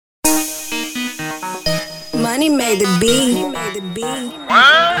Money made the beat.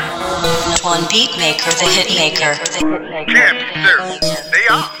 One beat maker, the hit maker. Can't be serious. They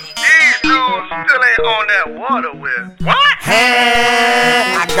are. These dudes still ain't on that water with. What?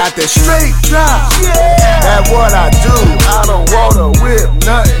 Hey, I got that straight drop. Yeah. That's what I do. I don't water whip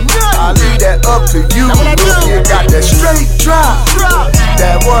nothing. I leave that up to you. You got that straight drop.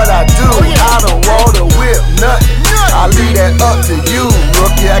 That's what I do. I don't water whip nothing. I leave that up to you,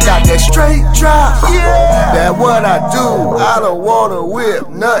 rookie. I got that straight drop. That's what I do. I don't water whip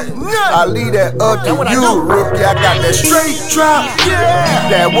nothing. I leave that up to you, rookie. I got that straight drop.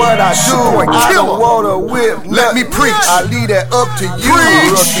 That's what I do. I don't water whip nothing. Let me preach. I leave that up to you,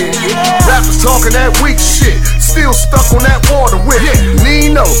 rookie. Rappers talking that weak shit, still stuck on that water whip.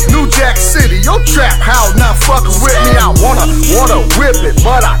 Nino, New Jack City, your trap house not fucking with me. I wanna water whip it,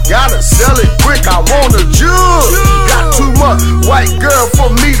 but I gotta sell it quick. I want a jug. Got too much white girl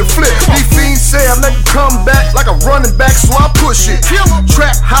for me to flip. These fiends say I let them come back like a running back, so I push it.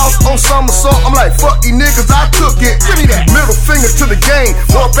 Trap house on somersault, I'm like, fuck these niggas, I took it. Give me that middle finger to the game.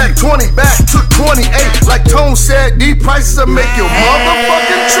 Walk back 20, back took 28. Like Tone said, these prices will make your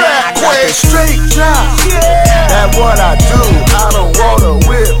motherfucking trap quit. Straight drop. That's what I do. I don't water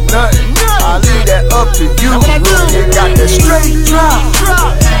whip nothing. I leave that up to you. You got that straight drop.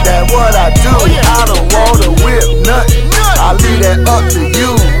 That's what I do. I don't water whip nothing. I leave that up to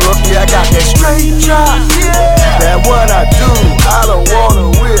you, rookie. I got that straight drop. That's what I do. I don't water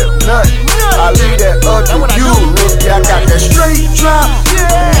whip nothing. I leave that up to you, rookie. I got that straight drop.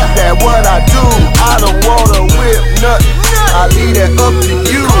 That's what I do. I don't water whip nothing. I leave that up to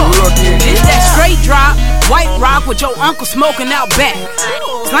you, rookie. It's that straight drop, white rock with your uncle smoking out back.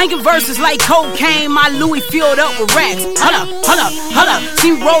 Slanging verses like cocaine, my Louis filled up with racks. Holla, holla, holla.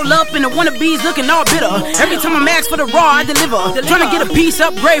 See me roll up and the wannabes looking all bitter. Every time I'm asked for the raw, I deliver. Tryna get a piece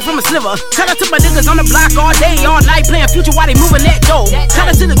upgrade from a sliver. Shout out to my niggas on the block all day, all night, playing Future while they moving that dough.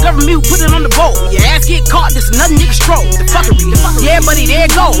 Shout out to the government who put it on the boat. Your ass get caught, this another nigga stroke. The fuckery. Yeah, buddy, there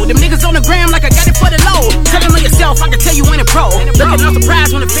it go. Them niggas on the gram like I got it for the low. Tell them on yourself, I can tell you ain't a pro. Looking all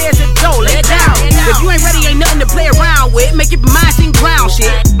surprised when the feds at the door. Lay it down. If you ain't ready, ain't nothing to play around with. Make your mind sing ground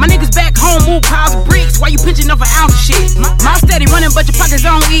shit. My niggas back home move piles of bricks while you pinching up an ounce of shit. Mouth steady running, but your pockets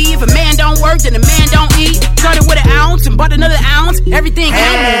don't eat. If a man don't work, then a man don't eat. Started with an ounce and bought another ounce. Everything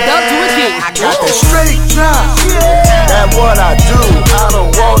came moved up to a kid. I got that straight drop. That's what I do. I don't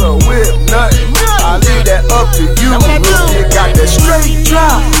water whip nothing. I leave that up to you. You got that straight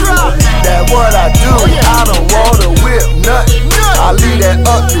drop. That's what I do. I don't water whip nothing. I leave that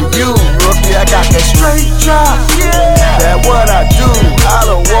up to you, rookie. I got that straight drop. That's what I do. I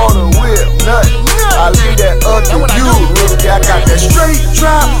don't water whip nothing. I leave that up to you, rookie. I got that straight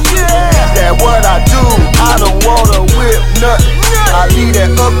drop. That's what I do. I don't water whip nothing. I leave that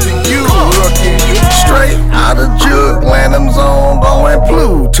up to you, rookie. Straight out of jug, Lanham's on Bo and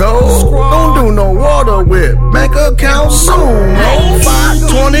Pluto. Don't do no water whip, bank account soon.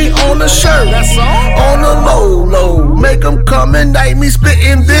 520 on the shirt, on the low. Make them come and night me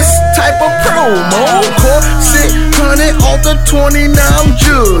spitting this type of promo. Court 600 off the 20, now I'm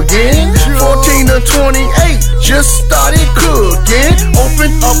jugging. 14 to 28, just started cooking.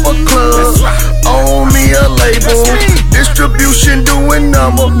 Open up a club, own me a label. Distribution doing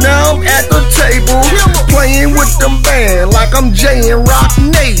number, now I'm at the table. Playing with them band like I'm Jay and Rock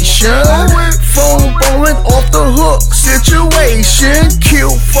Nation. Phone blowing off the hook situation.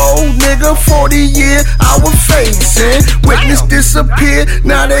 Kill 4 nigga, 40 year I was facing. Witness disappear,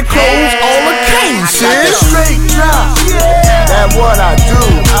 now they close all the cases. Straight drop. That's what I do.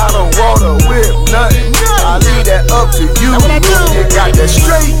 I don't water whip nothing. I leave that up to you. You got that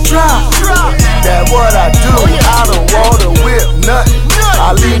straight drop. That's what I do. I don't water whip nothing.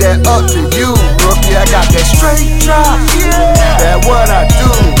 I leave that up to you, rookie. I got that straight drop. That's what I do.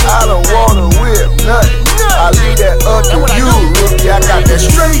 I don't water whip nothing. I leave that up to you, rookie. I got that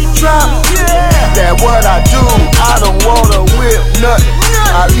straight drop. That's what I do. I don't water whip nothing.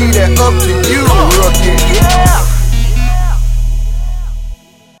 I leave that up to you, rookie.